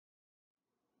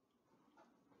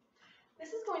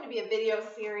This is going to be a video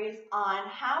series on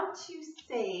how to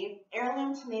save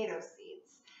heirloom tomato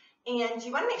seeds. And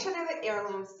you want to make sure they're the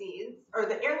heirloom seeds, or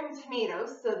the heirloom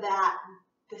tomatoes, so that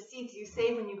the seeds you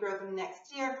save when you grow them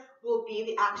next year will be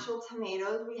the actual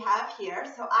tomatoes we have here.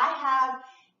 So I have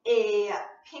a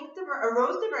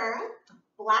rose de Bern,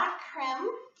 black creme,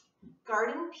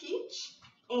 garden peach,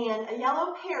 and a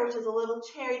yellow pear, which is a little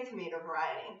cherry tomato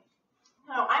variety.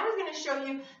 Now I'm just going to show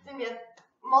you, it's going to be a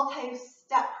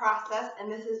multi-step process,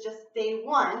 and this is just day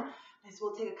one. This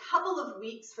will take a couple of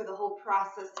weeks for the whole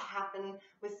process to happen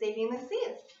with saving the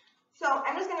seeds. So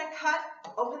I'm just going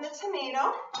to open the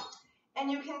tomato,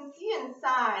 and you can see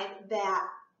inside that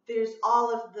there's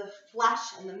all of the flesh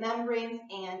and the membranes,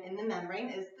 and in the membrane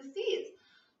is the seeds.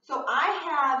 So I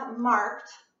have marked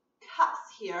cups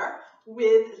here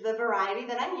with the variety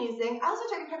that I'm using. I also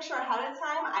took a picture ahead of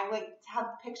time. I like to have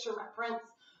the picture reference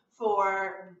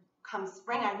for come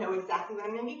spring. I know exactly what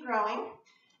I'm going to be growing.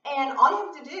 And all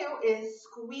you have to do is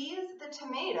squeeze the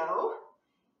tomato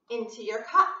into your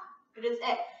cup. That is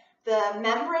it. The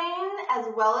membrane as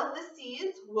well as the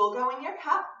seeds will go in your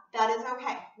cup. That is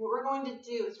okay. What we're going to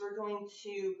do is we're going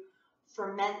to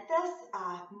ferment this.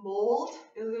 Mold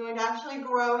is going to actually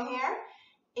grow here.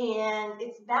 And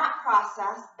it's that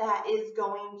process that is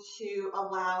going to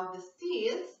allow the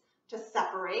seeds to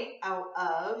separate out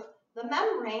of the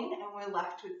membrane, and we're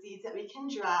left with seeds that we can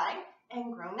dry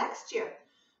and grow next year.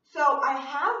 So I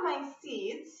have my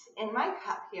seeds in my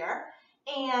cup here,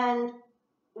 and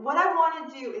what I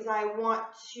want to do is I want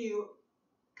to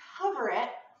cover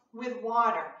it with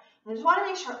water. And I just want to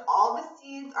make sure all the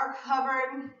seeds are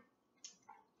covered.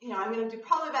 You know, I'm going to do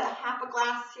probably about a half a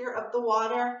glass here of the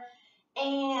water.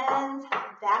 And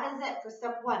that is it for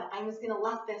step one. I'm just going to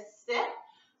let this sit.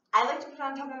 I like to put it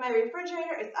on top of my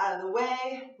refrigerator. It's out of the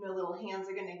way. No little hands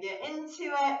are going to get into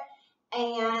it.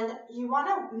 And you want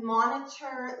to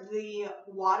monitor the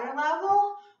water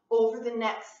level over the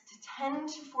next 10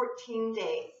 to 14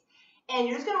 days. And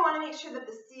you're just going to want to make sure that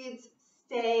the seeds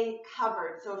stay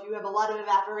covered. So if you have a lot of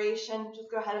evaporation, just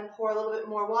go ahead and pour a little bit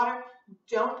more water.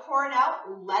 Don't pour it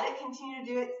out. Let it continue to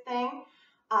do its thing.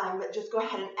 But just go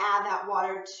ahead and add that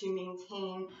water to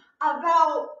maintain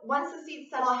about, once the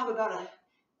seeds settle, I have about a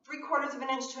 3/4 of an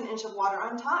inch to an inch of water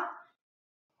on top.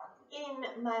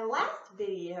 In my last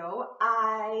video,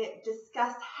 I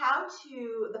discussed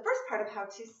the first part of how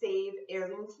to save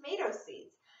heirloom tomato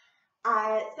seeds.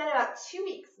 It's been about 2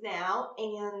 weeks now,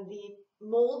 and the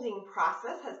molding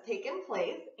process has taken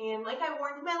place. And like I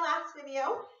warned in my last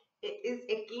video, it is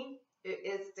icky, it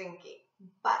is stinky.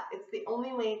 But it's the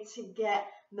only way to get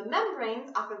the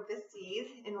membranes off of the seeds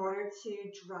in order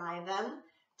to dry them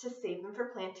to save them for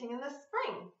planting in the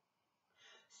spring.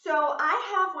 So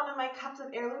I have one of my cups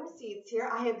of heirloom seeds here.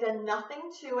 I have done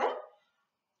nothing to it.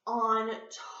 On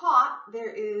top,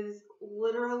 there is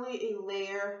literally a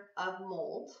layer of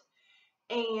mold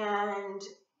and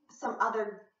some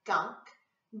other gunk.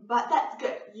 But that's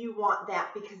good. You want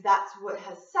that because that's what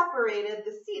has separated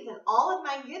the seeds. And all of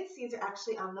my good seeds are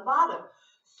actually on the bottom.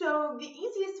 So the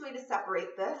easiest way to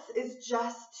separate this is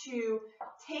just to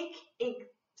take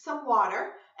some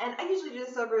water. And I usually do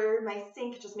this over my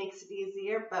sink. It just makes it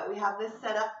easier. But we have this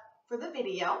set up for the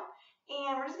video.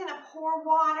 And we're just going to pour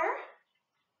water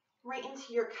right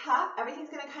into your cup. Everything's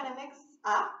going to kind of mix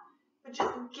up. But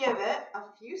just give it a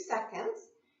few seconds.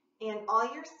 And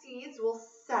all your seeds will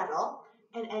settle.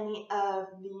 And any of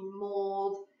the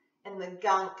mold and the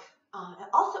gunk, and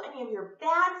also any of your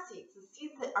bad seeds, the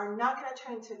seeds that are not going to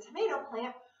turn into a tomato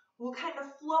plant, will kind of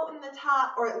float in the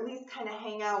top or at least kind of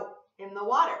hang out in the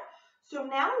water. So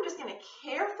now I'm just going to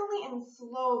carefully and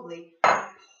slowly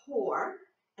pour.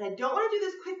 And I don't want to do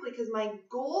this quickly because my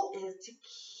goal is to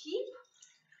keep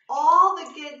all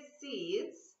the good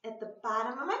seeds at the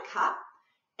bottom of my cup,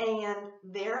 and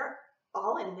they're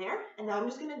all in there. And now I'm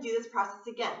just going to do this process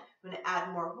again. I'm going to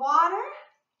add more water,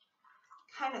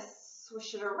 kind of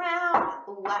swish it around,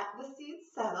 let the seeds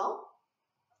settle.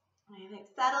 And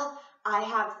it's settled. I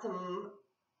have some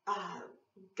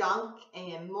gunk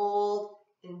and mold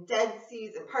and dead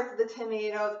seeds and parts of the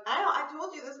tomatoes. I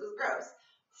told you this was gross.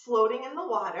 Floating in the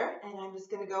water, and I'm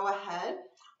just going to go ahead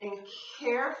and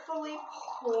carefully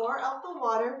pour out the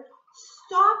water,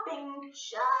 stopping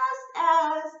just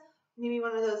as maybe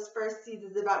one of those first seeds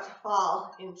is about to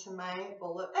fall into my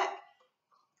bowl of ick.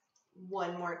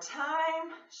 One more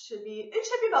time. It should be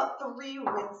about 3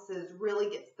 rinses. Really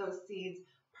gets those seeds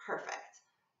perfect.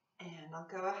 And I'll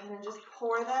go ahead and just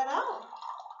pour that out.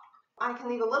 I can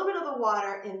leave a little bit of the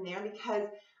water in there because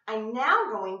I'm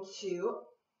now going to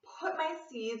put my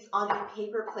seeds on a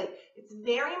paper plate. It's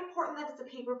very important that it's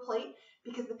a paper plate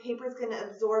because the paper is going to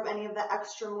absorb any of the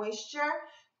extra moisture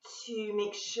to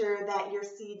make sure that your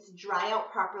seeds dry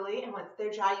out properly. And once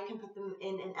they're dry, you can put them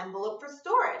in an envelope for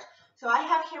storage. So I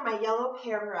have here my yellow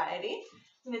pear variety.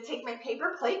 I'm going to take my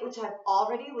paper plate, which I've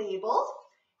already labeled,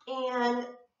 and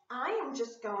I am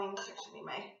just going to, actually need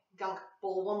my gunk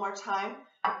bowl one more time.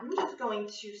 I'm just going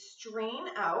to strain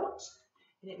out,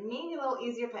 and it may be a little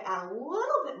easier if I add a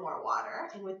little bit more water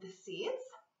in with the seeds.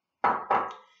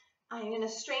 I'm going to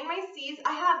strain my seeds.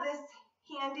 I have this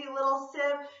handy little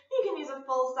sieve. You can use a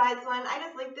full-size one. I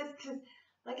just like this because,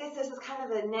 like I said, this is kind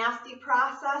of a nasty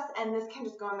process, and this can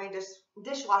just go in my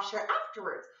dishwasher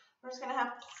afterwards. We're just going to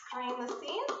have to strain the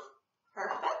seeds.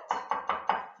 Perfect.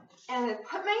 And I'm going to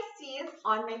put my seeds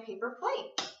on my paper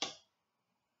plate.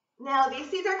 Now, these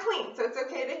seeds are clean, so it's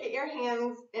okay to get your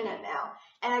hands in it now.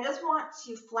 And I just want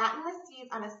to flatten the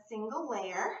seeds on a single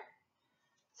layer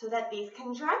so that these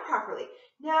can dry properly.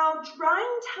 Now,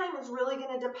 drying time is really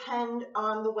going to depend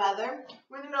on the weather.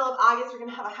 We're in the middle of August. We're going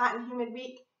to have a hot and humid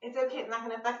week. It's okay. It's not going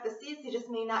to affect the seeds. They just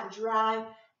may not dry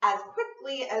as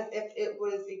quickly as if it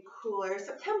was a cooler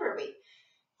September week.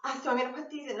 So I'm going to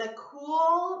put these in a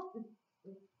cool,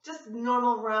 just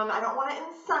normal room. I don't want it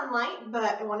in sunlight,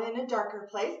 but I want it in a darker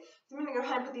place. So I'm going to go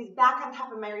ahead and put these back on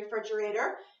top of my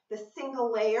refrigerator, the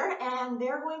single layer, and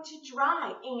they're going to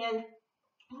dry. And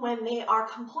when they are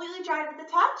completely dried at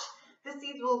the touch, the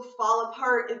seeds will fall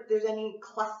apart. If there's any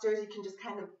clusters, you can just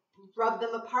kind of rub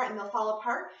them apart and they'll fall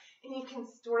apart. And you can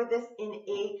store this in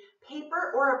a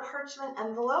paper or a parchment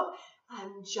envelope.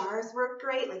 Jars work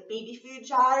great, like baby food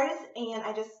jars, and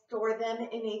I just store them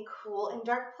in a cool and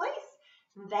dark place.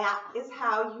 That is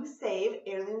how you save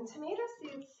heirloom tomato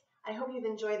seeds. I hope you've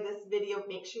enjoyed this video.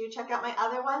 Make sure you check out my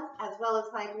other ones as well as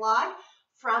my blog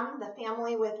from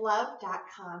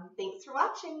thefamilywithlove.com. Thanks for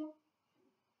watching.